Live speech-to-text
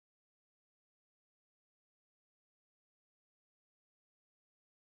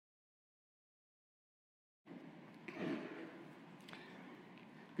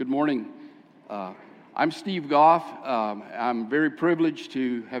Good morning. I'm Steve Goff. I'm very privileged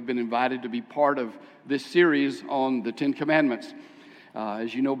to have been invited to be part of this series on the Ten Commandments.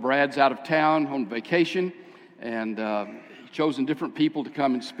 As you know, Brad's out of town on vacation, and chosen different people to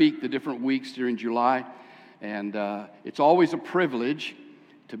come and speak the different weeks during July. And it's always a privilege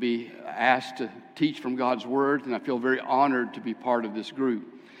to be asked to teach from God's Word, and I feel very honored to be part of this group.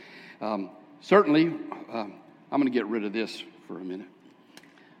 Certainly, I'm going to get rid of this for a minute.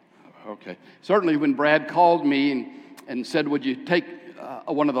 Okay. Certainly, when Brad called me and said, would you take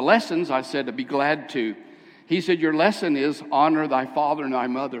one of the lessons, I said, I'd be glad to. He said, your lesson is honor thy father and thy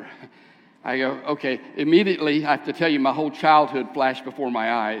mother. I go, okay. Immediately, I have to tell you, my whole childhood flashed before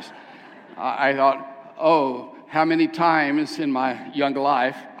my eyes. I thought, oh, how many times in my young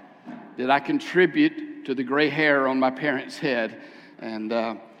life did I contribute to the gray hair on my parents' head? And,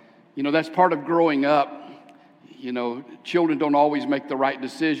 that's part of growing up. Children don't always make the right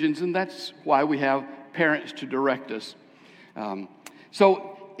decisions, and that's why we have parents to direct us.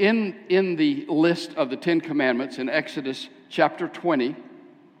 So in the list of the Ten Commandments in Exodus chapter 20,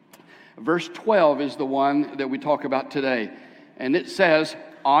 verse 12 is the one that we talk about today. And it says,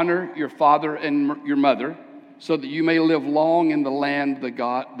 honor your father and your mother so that you may live long in the land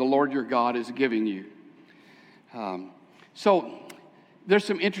the Lord your God is giving you. So there's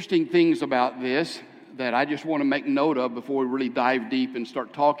some interesting things about this that I just want to make note of before we really dive deep and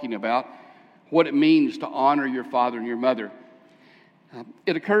start talking about what it means to honor your father and your mother.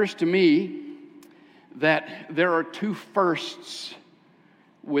 It occurs to me that there are two firsts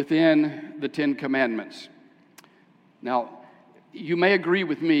within the Ten Commandments. Now, you may agree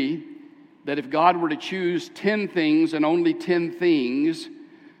with me that if God were to choose 10 things and only 10 things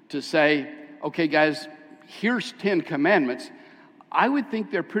to say, okay, guys, here's 10 commandments, I would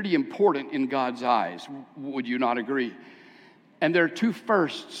think they're pretty important in God's eyes. Would you not agree? And there are two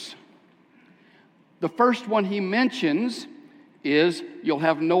firsts. The first one he mentions is, you'll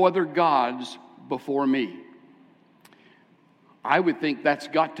have no other gods before me. I would think that's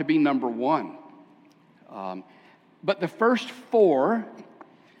got to be number one. But the first four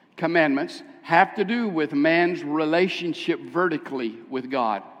commandments have to do with man's relationship vertically with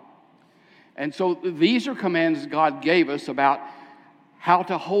God. And so these are commands God gave us about how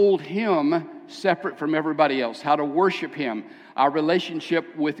to hold Him separate from everybody else, how to worship Him, our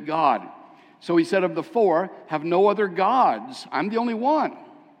relationship with God. So he said of the four, have no other gods. I'm the only one.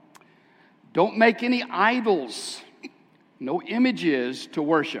 Don't make any idols, no images to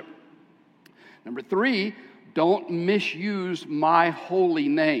worship. Number 3, don't misuse my holy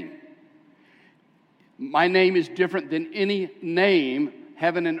name. My name is different than any name,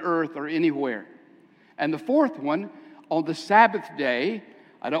 heaven and earth or anywhere. And the fourth one, on the Sabbath day,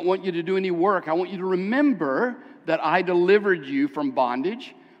 I don't want you to do any work. I want you to remember that I delivered you from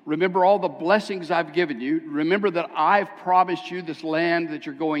bondage. Remember all the blessings I've given you. Remember that I've promised you this land that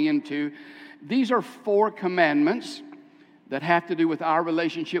you're going into. These are 4 commandments that have to do with our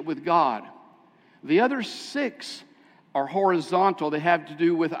relationship with God. The other 6 are horizontal. They have to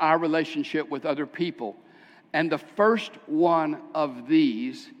do with our relationship with other people. And the first one of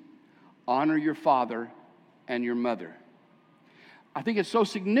these, honor your father and your mother. I think it's so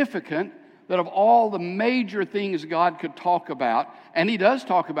significant that of all the major things God could talk about, and He does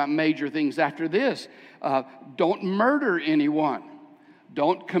talk about major things after this, don't murder anyone,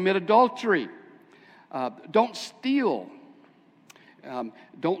 don't commit adultery, don't steal,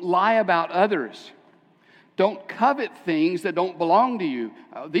 don't lie about others, don't covet things that don't belong to you.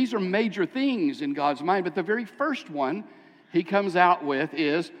 These are major things in God's mind, but the very first one He comes out with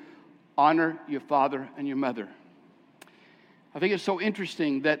is honor your father and your mother. I think it's so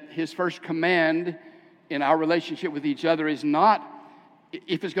interesting that His first command in our relationship with each other is not,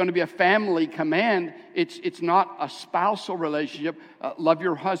 if it's going to be a family command, it's not a spousal relationship. Love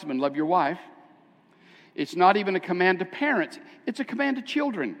your husband, love your wife. It's not even a command to parents. It's a command to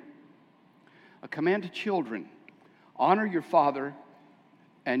children. A command to children. Honor your father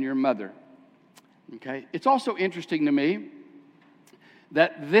and your mother. Okay? It's also interesting to me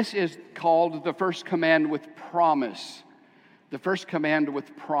that this is called the first command with promise. The first command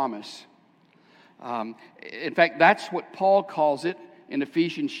with promise. In fact, that's what Paul calls it in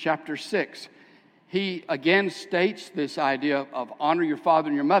Ephesians chapter 6. He again states this idea of honor your father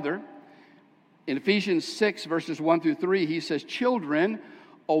and your mother. In Ephesians 6, verses 1 through 3, he says, children,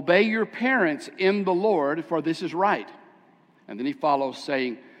 obey your parents in the Lord, for this is right. And then he follows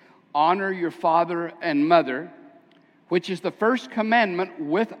saying, honor your father and mother, which is the first commandment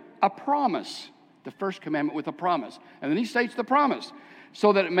with a promise. The first commandment with a promise. And then he states the promise,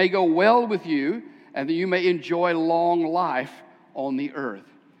 so that it may go well with you and that you may enjoy long life on the earth.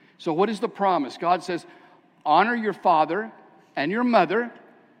 So what is the promise? God says, honor your father and your mother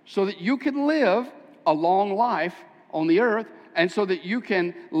so that you can live a long life on the earth and so that you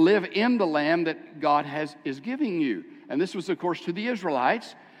can live in the land that God is giving you. And this was, of course, to the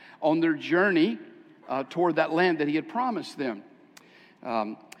Israelites on their journey toward that land that he had promised them.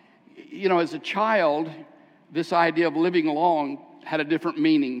 As a child, this idea of living long had a different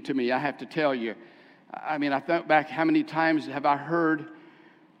meaning to me, I have to tell you. I mean, I thought back, how many times have I heard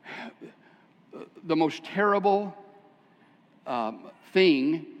the most terrible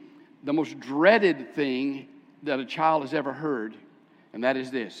thing, the most dreaded thing that a child has ever heard, and that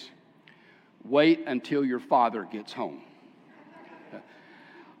is this: wait until your father gets home.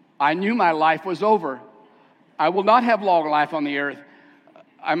 I knew my life was over. I will not have long life on the earth.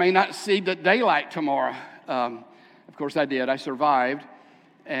 I may not see the daylight tomorrow. Of course I did. I survived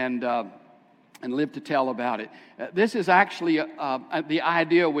and lived to tell about it. This is actually, the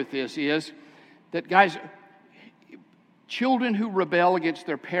idea with this is that, guys, children who rebel against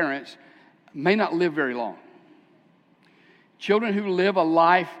their parents may not live very long. Children who live a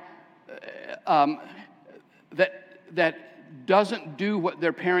life that doesn't do what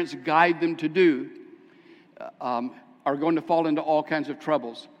their parents guide them to do are going to fall into all kinds of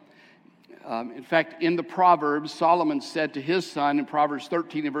troubles. In fact, in the Proverbs, Solomon said to his son in Proverbs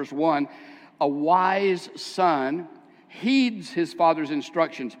 13 and verse 1, a wise son heeds his father's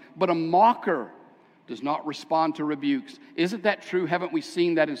instructions, but a mocker does not respond to rebukes. Isn't that true? Haven't we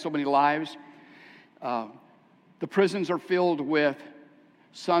seen that in so many lives? The prisons are filled with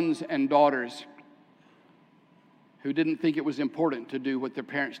sons and daughters who didn't think it was important to do what their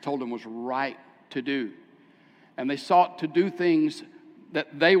parents told them was right to do. And they sought to do things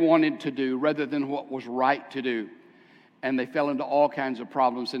that they wanted to do rather than what was right to do. And they fell into all kinds of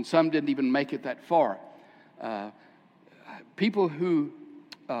problems, and some didn't even make it that far. People who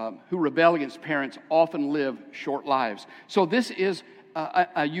rebel against parents often live short lives. So this is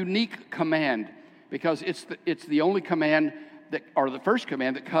a unique command, because it's the only command or the first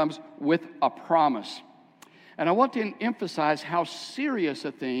command that comes with a promise. And I want to emphasize how serious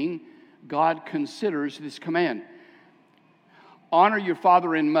a thing God considers this command. Honor your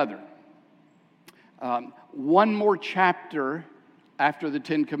father and mother. One more chapter after the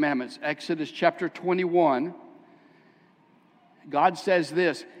Ten Commandments, Exodus chapter 21, God says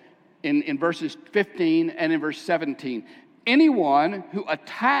this in verses 15 and in verse 17. Anyone who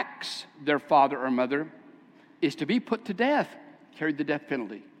attacks their father or mother is to be put to death, carried the death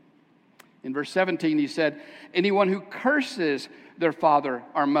penalty. In verse 17, he said, anyone who curses their father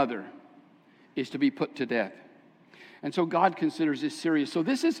or mother is to be put to death. And so God considers this serious. So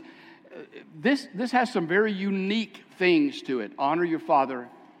this has some very unique things to it. Honor your father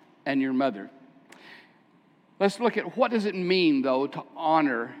and your mother. Let's look at what does it mean, though, to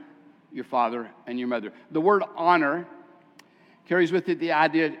honor your father and your mother. The word honor carries with it the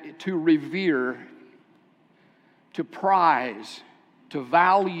idea to revere, to prize, to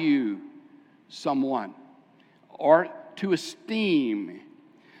value someone, or to esteem.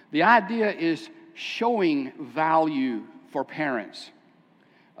 The idea is showing value for parents,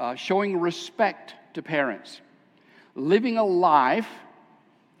 showing respect to parents, living a life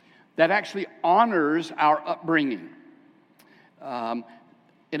that actually honors our upbringing.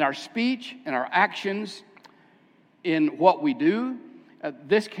 In our speech, in our actions, in what we do,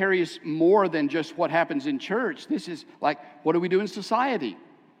 this carries more than just what happens in church. This is like, what do we do in society?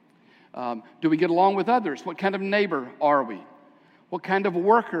 Do we get along with others? What kind of neighbor are we? What kind of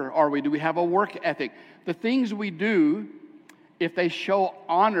worker are we? Do we have a work ethic? The things we do, if they show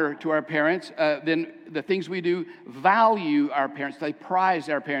honor to our parents, then the things we do value our parents. They prize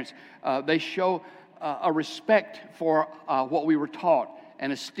our parents. They show a respect for what we were taught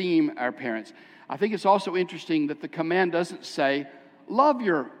and esteem our parents. I think it's also interesting that the command doesn't say, love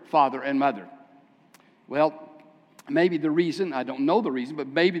your father and mother. Well, maybe the reason, I don't know the reason, but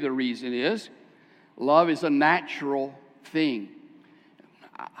maybe the reason is love is a natural thing.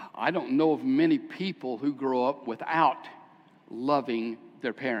 I don't know of many people who grow up without loving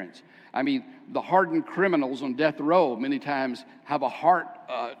their parents. I mean, the hardened criminals on death row many times have a heart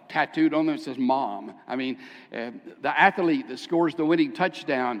tattooed on them that says mom. I mean, the athlete that scores the winning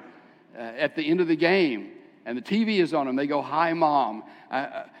touchdown at the end of the game and the TV is on them, they go, hi, mom.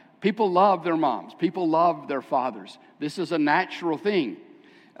 People love their moms. People love their fathers. This is a natural thing.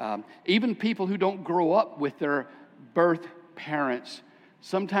 Even people who don't grow up with their birth parents,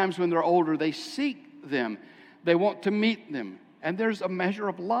 sometimes when they're older, they seek them. They want to meet them. And there's a measure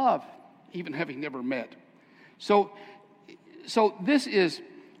of love, even having never met. So this is,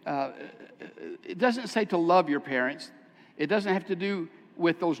 it doesn't say to love your parents. It doesn't have to do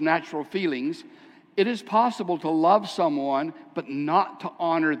with those natural feelings, it is possible to love someone but not to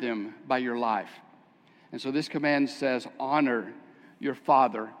honor them by your life. And so this command says, honor your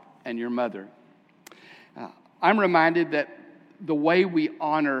father and your mother. I'm reminded that the way we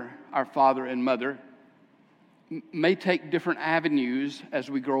honor our father and mother may take different avenues as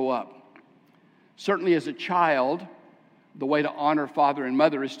we grow up. Certainly as a child, the way to honor father and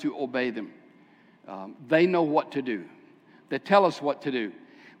mother is to obey them. They know what to do. They tell us what to do.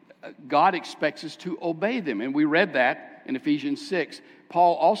 God expects us to obey them, and we read that in Ephesians 6.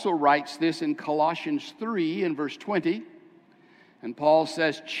 Paul also writes this in Colossians 3 in verse 20. And Paul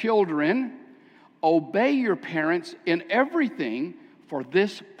says, children, obey your parents in everything, for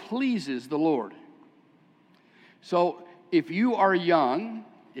this pleases the Lord. So if you are young,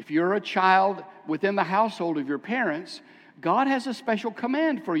 if you're a child within the household of your parents, God has a special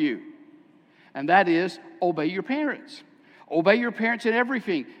command for you. And that is, obey your parents. Obey your parents in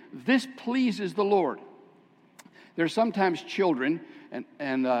everything. This pleases the Lord. There's sometimes children, and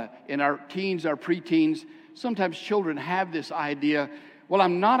in our teens, our preteens, sometimes children have this idea, well,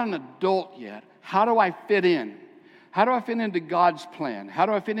 I'm not an adult yet. How do I fit in? How do I fit into God's plan? How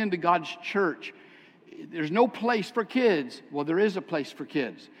do I fit into God's church? There's no place for kids. Well, there is a place for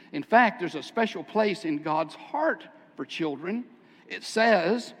kids. In fact, there's a special place in God's heart for children. It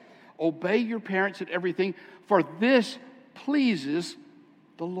says, obey your parents in everything, for this pleases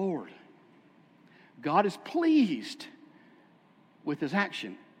the Lord. God is pleased with his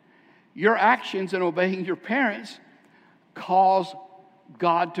action. Your actions in obeying your parents cause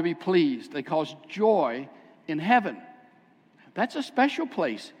God to be pleased. They cause joy in heaven. That's a special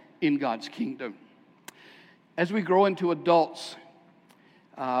place in God's kingdom. As we grow into adults,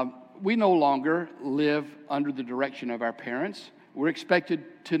 we no longer live under the direction of our parents. We're expected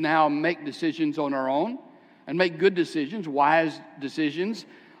to now make decisions on our own and make good decisions, wise decisions,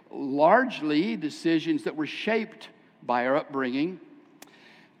 largely decisions that were shaped by our upbringing.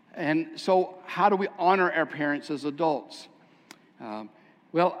 And so how do we honor our parents as adults?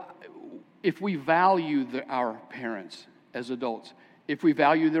 Well, if we value our parents as adults, if we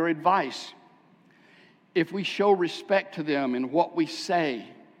value their advice, if we show respect to them in what we say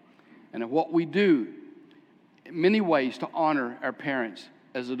and in what we do, many ways to honor our parents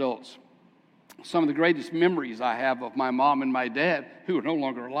as adults. Some of the greatest memories I have of my mom and my dad, who are no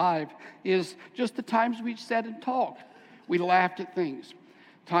longer alive, is just the times we sat and talked. We laughed at things.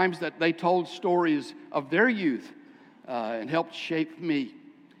 Times that they told stories of their youth and helped shape me.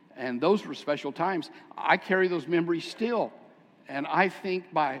 And those were special times. I carry those memories still. And I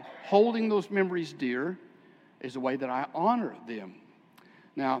think by holding those memories dear is a way that I honor them.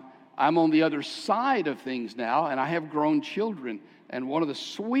 Now, I'm on the other side of things now, and I have grown children. And one of the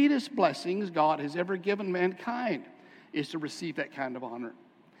sweetest blessings God has ever given mankind is to receive that kind of honor,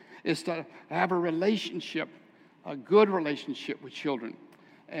 is to have a relationship, a good relationship with children,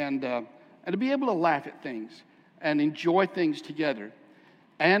 and to be able to laugh at things and enjoy things together.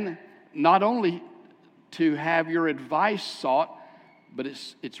 And not only to have your advice sought, but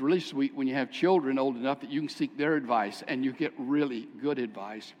it's really sweet when you have children old enough that you can seek their advice and you get really good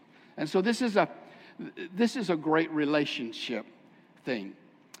advice. And so this is a great relationship thing.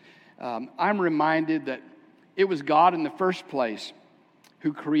 I'm reminded that it was God in the first place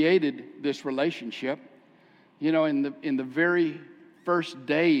who created this relationship. You know, in the very first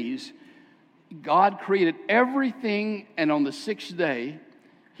days, God created everything, and on the sixth day,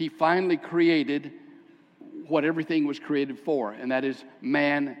 he finally created what everything was created for, and that is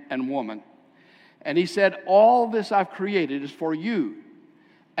man and woman. And he said, all this I've created is for you.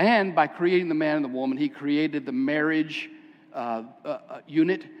 And by creating the man and the woman, he created the marriage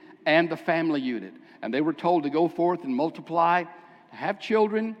unit and the family unit. And they were told to go forth and multiply, have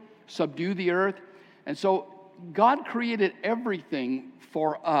children, subdue the earth. And so God created everything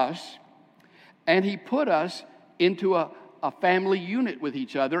for us, and he put us into a family unit with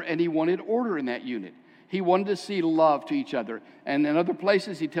each other, and he wanted order in that unit. He wanted to see love to each other. And in other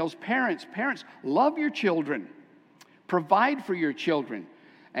places, he tells parents, love your children. Provide for your children.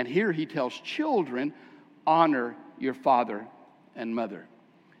 And here he tells children, honor your father and mother.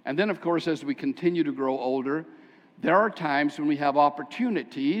 And then, of course, as we continue to grow older, there are times when we have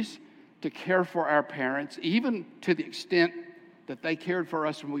opportunities to care for our parents, even to the extent that they cared for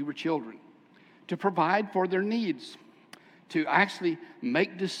us when we were children, to provide for their needs, to actually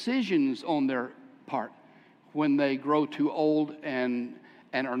make decisions on their part when they grow too old and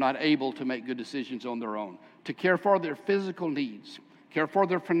are not able to make good decisions on their own, to care for their physical needs, care for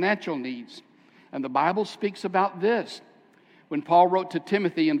their financial needs. And the Bible speaks about this. When Paul wrote to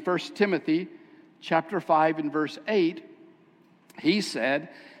Timothy in 1 Timothy chapter 5 and verse 8, He said,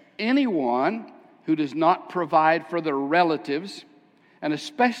 anyone who does not provide for their relatives, and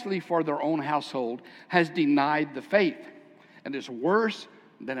especially for their own household, has denied the faith and is worse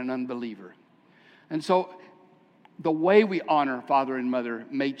than an unbeliever. And so the way we honor father and mother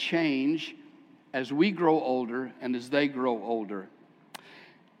may change as we grow older and as they grow older.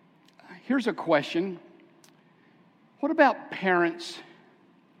 Here's a question. What about parents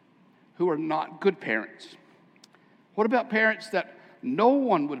who are not good parents? What about parents that no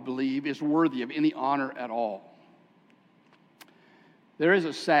one would believe is worthy of any honor at all? There is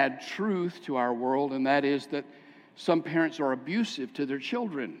a sad truth to our world, and that is that some parents are abusive to their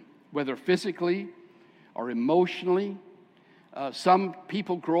children, whether physically or emotionally. Some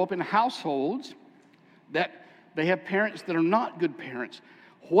people grow up in households that they have parents that are not good parents.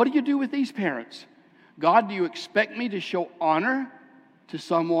 What do you do with these parents? God, do you expect me to show honor to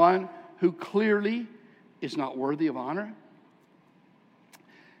someone who clearly is not worthy of honor?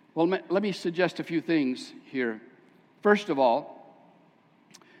 Well, let me suggest a few things here. First of all,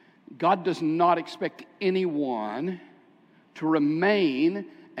 God does not expect anyone to remain in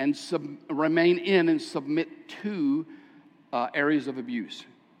and submit to areas of abuse.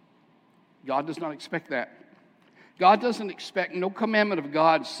 God does not expect that. God doesn't expect, no commandment of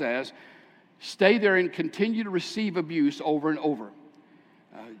God says, stay there and continue to receive abuse over and over.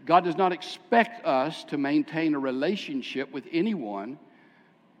 God does not expect us to maintain a relationship with anyone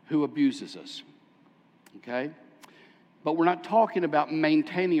who abuses us. Okay? But we're not talking about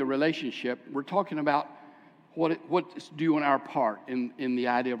maintaining a relationship. We're talking about what's due on our part in the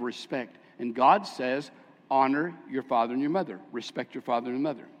idea of respect. And God says, honor your father and your mother. Respect your father and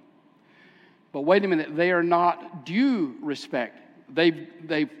mother. But wait a minute, they are not due respect.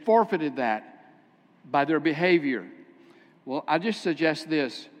 They've forfeited that by their behavior. Well, I just suggest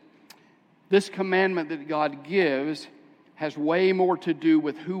this. This commandment that God gives has way more to do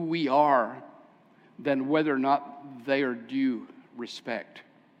with who we are than whether or not they are due respect. It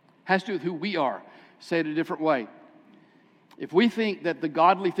has to do with who we are. Say it a different way. If we think that the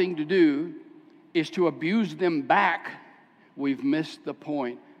godly thing to do is to abuse them back, we've missed the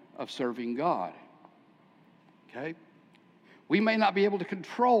point of serving God. Okay? We may not be able to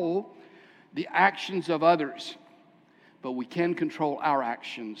control the actions of others, but we can control our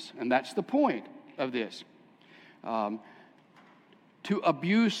actions, and that's the point of this. To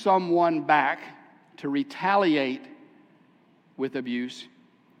abuse someone back, to retaliate with abuse,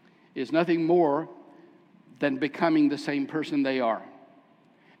 is nothing more than becoming the same person they are,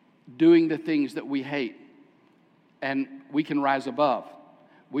 doing the things that we hate, and we can rise above.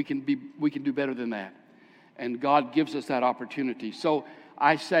 We can do better than that, and God gives us that opportunity. So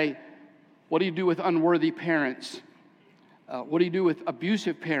I say, what do you do with unworthy parents? What do you do with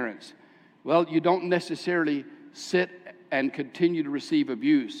abusive parents? Well, you don't necessarily sit and continue to receive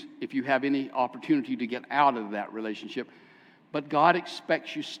abuse if you have any opportunity to get out of that relationship. But God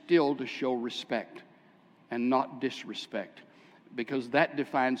expects you still to show respect and not disrespect, because that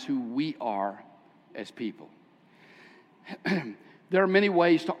defines who we are as people. There are many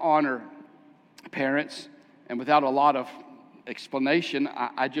ways to honor parents, and without a lot of explanation,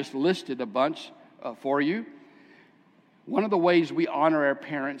 I just listed a bunch for you. One of the ways we honor our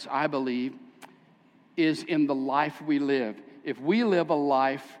parents, I believe, is in the life we live. If we live a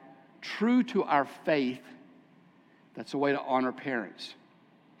life true to our faith, that's a way to honor parents.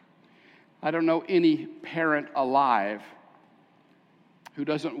 I don't know any parent alive who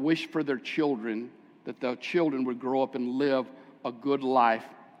doesn't wish for their children that their children would grow up and live a good life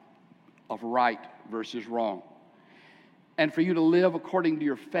of right versus wrong. And for you to live according to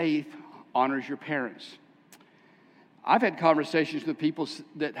your faith honors your parents. I've had conversations with people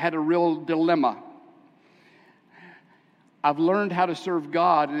that had a real dilemma. I've learned how to serve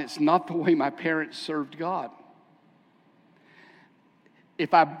God, and it's not the way my parents served God.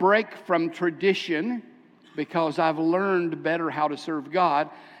 If I break from tradition because I've learned better how to serve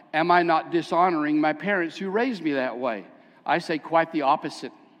God, am I not dishonoring my parents who raised me that way? I say quite the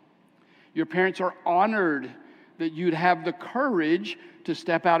opposite. Your parents are honored that you'd have the courage to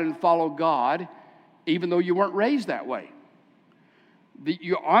step out and follow God, even though you weren't raised that way.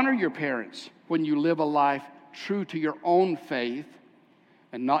 You honor your parents when you live a life true to your own faith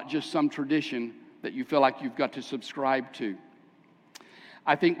and not just some tradition that you feel like you've got to subscribe to.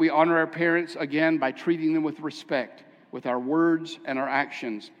 I think we honor our parents, again, by treating them with respect, with our words and our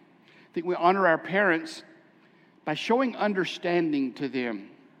actions. I think we honor our parents by showing understanding to them.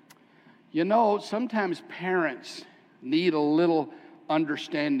 You know, sometimes parents need a little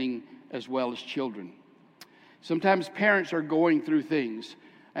understanding as well as children. Sometimes parents are going through things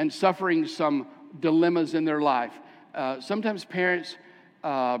and suffering some dilemmas in their life. Sometimes parents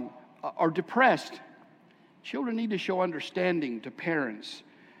are depressed. Children need to show understanding to parents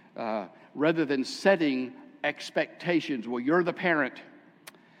rather than setting expectations. Well, you're the parent.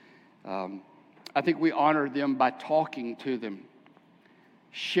 I think we honor them by talking to them,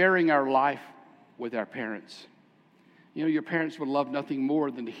 sharing our life with our parents. You know, your parents would love nothing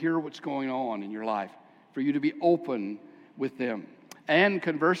more than to hear what's going on in your life, for you to be open with them. And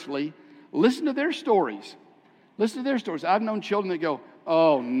conversely, listen to their stories. Listen to their stories. I've known children that go,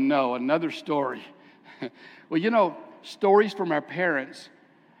 oh no, another story. Well, you know, stories from our parents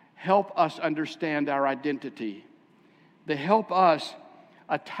help us understand our identity. They help us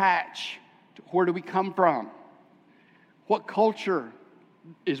attach to where do we come from? What culture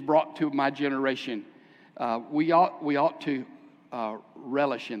is brought to my generation? We ought to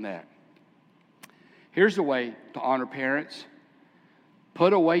relish in that. Here's a way to honor parents.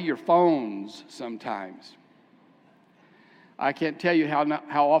 Put away your phones sometimes. I can't tell you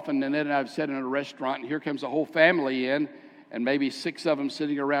how often Nanette and I have sat in a restaurant and here comes a whole family in and maybe 6 of them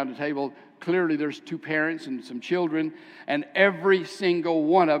sitting around a table. Clearly there's 2 parents and some children, and every single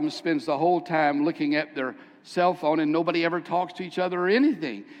one of them spends the whole time looking at their cell phone and nobody ever talks to each other or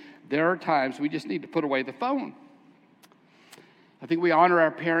anything. There are times we just need to put away the phone. I think we honor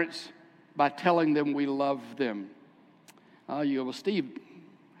our parents by telling them we love them. You go, well, Steve,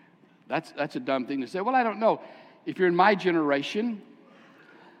 that's a dumb thing to say. Well, I don't know. If you're in my generation,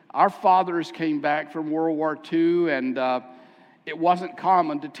 our fathers came back from World War II, and it wasn't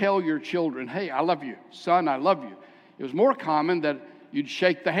common to tell your children, hey, I love you. Son, I love you. It was more common that you'd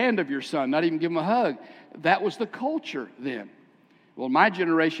shake the hand of your son, not even give him a hug. That was the culture then. Well, my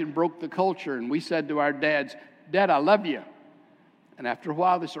generation broke the culture, and we said to our dads, Dad, I love you. And after a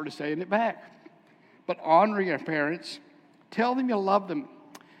while, they started saying it back. But honoring our parents, tell them you love them.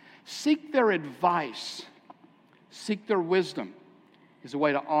 Seek their advice. Seek their wisdom is a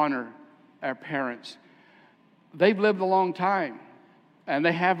way to honor our parents. They've lived a long time, and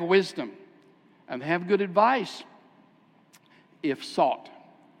they have wisdom, and they have good advice if sought.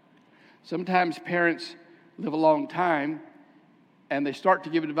 Sometimes parents live a long time, and they start to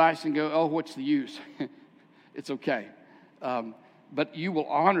give advice and go, oh, what's the use? It's okay. But you will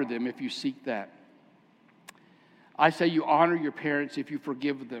honor them if you seek that. I say you honor your parents if you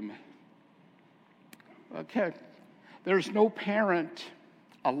forgive them. Okay. There's no parent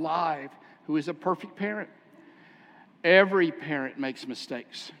alive who is a perfect parent. Every parent makes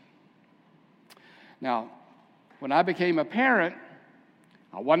mistakes. Now, when I became a parent,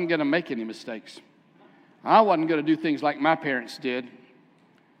 I wasn't going to make any mistakes. I wasn't going to do things like my parents did.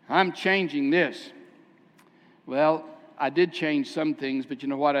 I'm changing this. Well, I did change some things, but you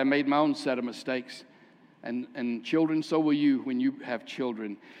know what? I made my own set of mistakes. And children, so will you when you have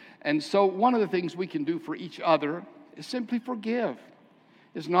children. And so one of the things we can do for each other is simply forgive.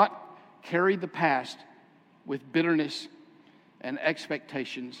 Is not carry the past with bitterness and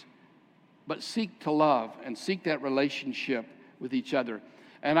expectations, but seek to love and seek that relationship with each other.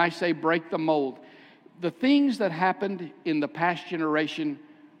 And I say break the mold. The things that happened in the past generation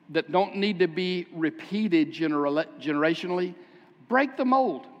that don't need to be repeated generationally, break the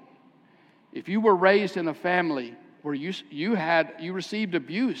mold. If you were raised in a family where you received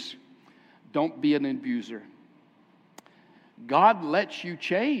abuse, don't be an abuser. God lets you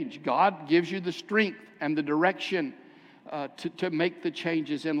change. God gives you the strength and the direction to make the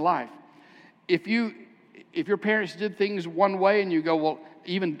changes in life. If your parents did things one way and you go, well,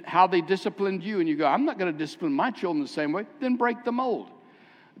 even how they disciplined you, and you go, I'm not going to discipline my children the same way, then break the mold.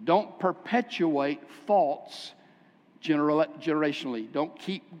 Don't perpetuate faults generationally. Don't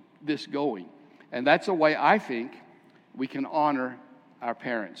keep this going. And that's a way I think we can honor our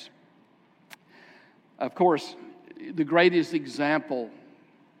parents. Of course, the greatest example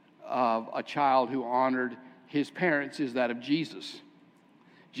of a child who honored his parents is that of Jesus.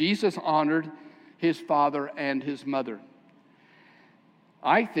 Jesus honored his father and his mother.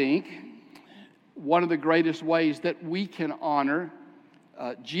 I think one of the greatest ways that we can honor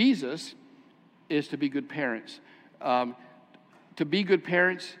Jesus is to be good parents. To be good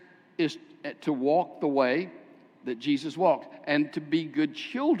parents is to walk the way that Jesus walked. And to be good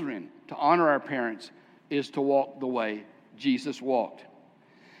children, to honor our parents, is to walk the way Jesus walked.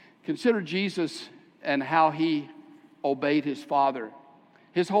 Consider Jesus and how he obeyed his Father.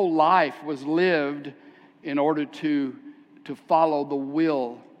 His whole life was lived in order to follow the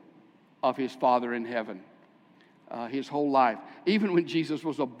will of his Father in heaven. His whole life. Even when Jesus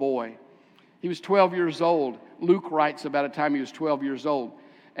was a boy. He was 12 years old. Luke writes about a time he was 12 years old.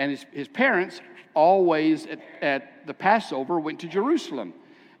 And his parents always at the Passover went to Jerusalem.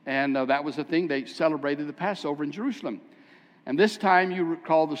 And that was the thing. They celebrated the Passover in Jerusalem. And this time, you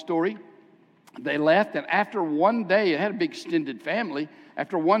recall the story, they left, and after one day, it had a big extended family.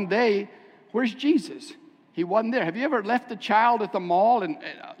 After one day, where's Jesus? He wasn't there. Have you ever left a child at the mall and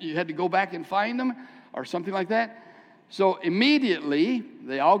you had to go back and find them or something like that? So immediately,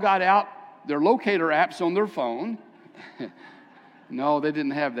 they all got out their locator apps on their phone. No, they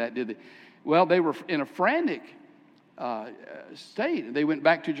didn't have that, did they? Well, they were in a frantic state. They went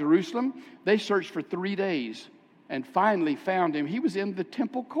back to Jerusalem. They searched for 3 days and finally found him. He was in the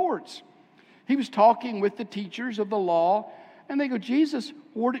temple courts. He was talking with the teachers of the law, and they go, Jesus,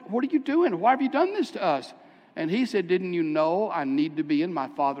 what are you doing? Why have you done this to us? And he said, didn't you know I need to be in my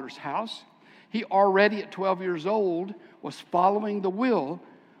Father's house? He already at 12 years old was following the will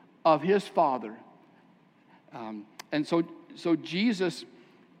of his Father. And so Jesus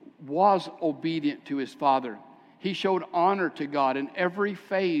was obedient to his Father. He showed honor to God in every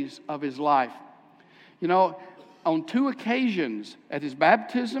phase of his life. You know, on 2 occasions, at his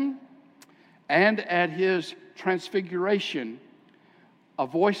baptism and at his transfiguration, a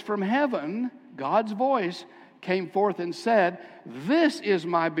voice from heaven, God's voice, came forth and said, "This is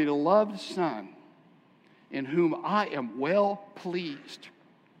my beloved Son, in whom I am well pleased."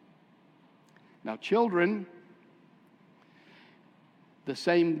 Now, children, the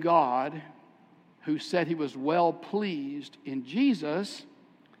same God who said he was well pleased in Jesus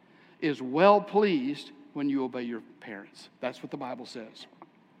is well pleased when you obey your parents. That's what the Bible says.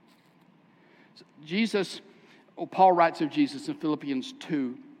 Paul writes of Jesus in Philippians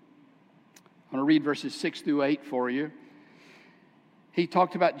 2. I'm going to read verses 6 through 8 for you. He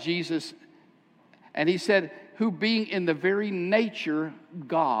talked about Jesus, and he said, who being in the very nature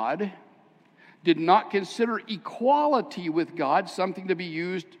God, did not consider equality with God something to be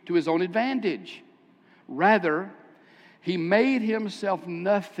used to his own advantage. Rather, he made himself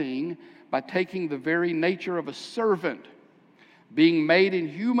nothing by taking the very nature of a servant, being made in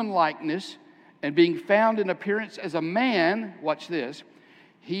human likeness, and being found in appearance as a man, watch this,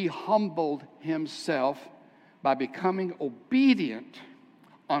 he humbled himself by becoming obedient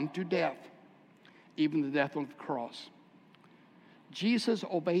unto death, even the death on the cross. Jesus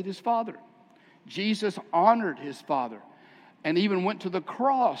obeyed his Father. Jesus honored his Father and even went to the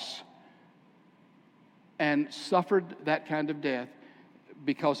cross and suffered that kind of death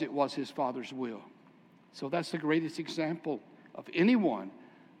because it was his Father's will. So that's the greatest example of anyone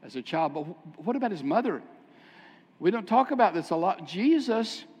as a child. But what about his mother? We don't talk about this a lot.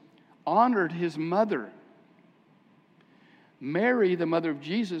 Jesus honored his mother. Mary, the mother of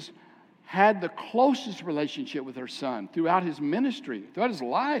Jesus, had the closest relationship with her son throughout his ministry, throughout his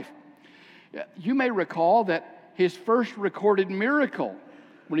life. You may recall that his first recorded miracle,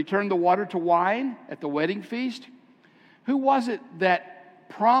 when he turned the water to wine at the wedding feast, who was it that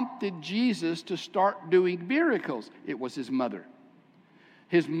prompted Jesus to start doing miracles? It was his mother.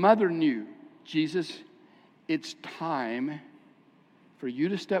 His mother knew, Jesus, it's time for you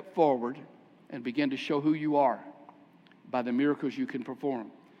to step forward and begin to show who you are by the miracles you can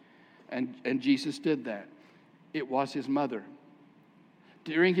perform. And Jesus did that. It was his mother.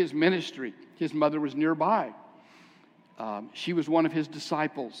 During his ministry, his mother was nearby. She was one of his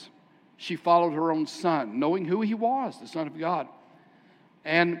disciples. She followed her own son, knowing who he was, the Son of God.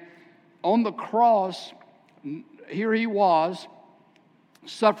 And on the cross, here he was,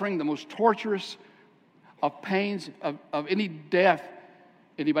 suffering the most torturous of pains, of any death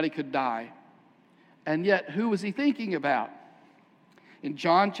anybody could die. And yet, who was he thinking about? In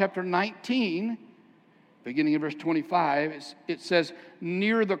John chapter 19, beginning in verse 25, it says,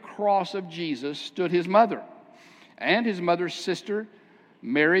 near the cross of Jesus stood his mother and his mother's sister,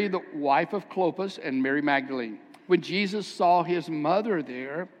 Mary, the wife of Clopas, and Mary Magdalene. When Jesus saw his mother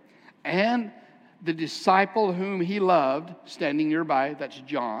there and the disciple whom he loved standing nearby, that's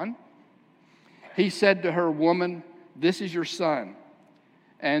John, he said to her, "Woman, this is your son."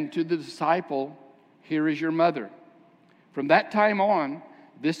 And to the disciple, "Here is your mother." From that time on,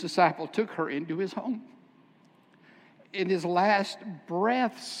 this disciple took her into his home. In his last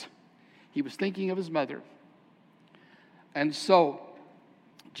breaths, he was thinking of his mother. And so,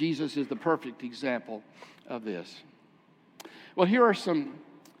 Jesus is the perfect example of this. Well, here are some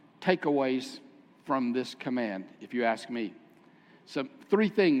takeaways from this command, if you ask me. So 3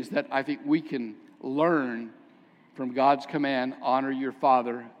 things that I think we can learn from God's command, honor your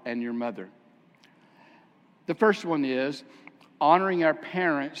father and your mother. The first one is, honoring our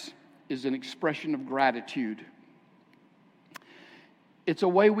parents is an expression of gratitude. It's a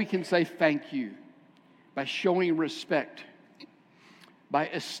way we can say thank you by showing respect, by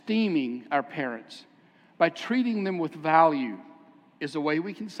esteeming our parents, by treating them with value. is a way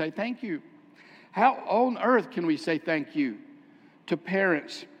we can say thank you. How on earth can we say thank you to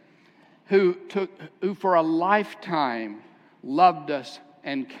parents who for a lifetime loved us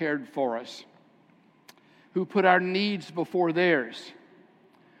and cared for us, who put our needs before theirs,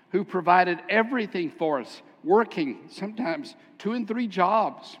 who provided everything for us, working sometimes 2 and 3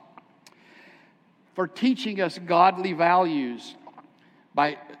 jobs, for teaching us godly values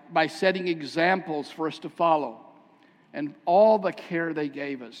by setting examples for us to follow, and all the care they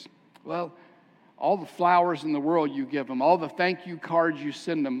gave us. Well, all the flowers in the world you give them, all the thank you cards you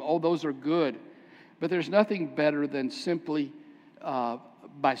send them, all those are good. But there's nothing better than simply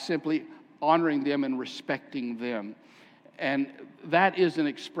honoring them and respecting them. And that is an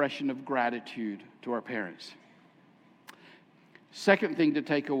expression of gratitude to our parents. Second thing to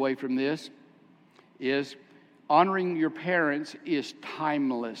take away from this is honoring your parents is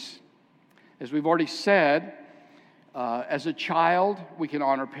timeless. As we've already said, as a child, we can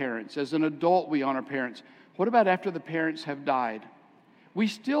honor parents. As an adult, we honor parents. What about after the parents have died? We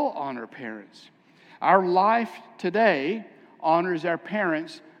still honor parents. Our life today honors our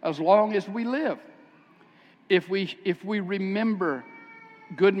parents as long as we live. If we remember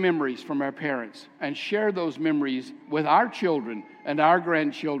good memories from our parents and share those memories with our children and our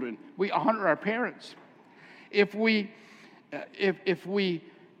grandchildren, we honor our parents. If we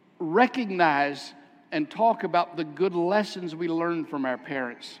recognize and talk about the good lessons we learned from our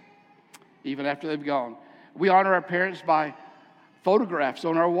parents, even after they've gone, we honor our parents by photographs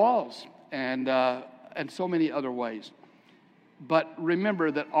on our walls and so many other ways. But remember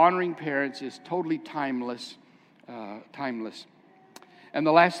that honoring parents is totally timeless. And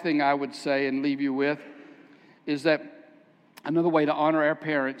the last thing I would say and leave you with is that another way to honor our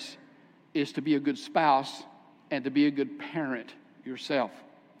parents is to be a good spouse and to be a good parent yourself.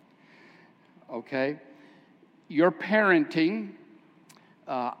 Okay? Your parenting,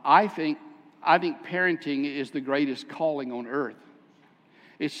 I think parenting is the greatest calling on earth.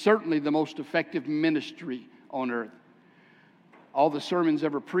 It's certainly the most effective ministry on earth. All the sermons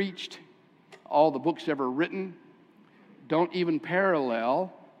ever preached, all the books ever written, don't even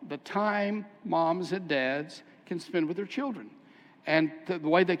parallel the time moms and dads can spend with their children and the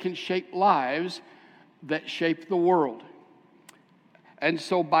way they can shape lives that shape the world. And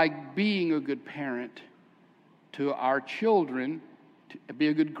so by being a good parent to our children, to be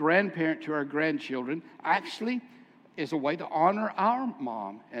a good grandparent to our grandchildren, actually is a way to honor our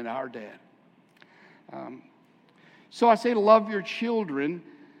mom and our dad. So I say love your children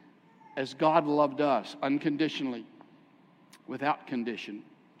as God loved us, unconditionally, without condition.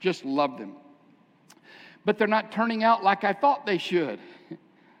 Just love them. But they're not turning out like I thought they should.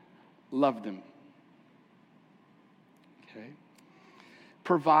 Love them. Okay?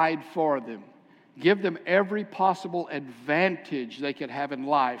 Provide for them. Give them every possible advantage they could have in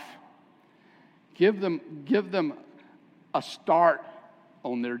life. Give them a start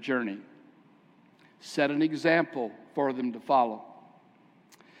on their journey. Set an example for them to follow.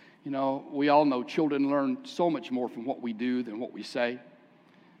 You know, we all know children learn so much more from what we do than what we say.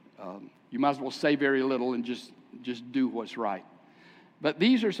 You might as well say very little and just do what's right. But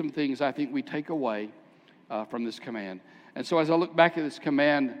these are some things I think we take away from this command. And so as I look back at this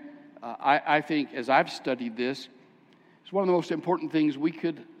command, I think as I've studied this, it's one of the most important things we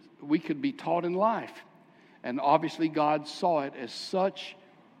could be taught in life. And obviously God saw it as such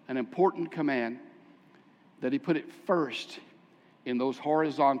an important command that He put it first in those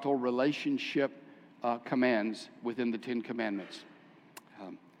horizontal relationship commands within the 10 Commandments.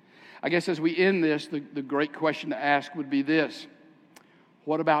 I guess as we end this, the great question to ask would be this: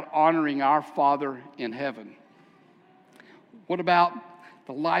 what about honoring our Father in heaven? What about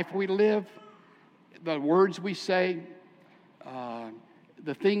the life we live, the words we say,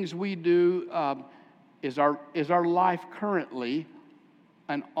 the things we do? Is our life currently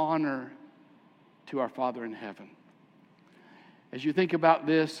an honor to our Father in heaven? As you think about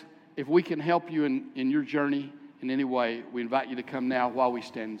this, if we can help you in your journey in any way, we invite you to come now while we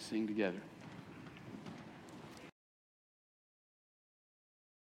stand and sing together.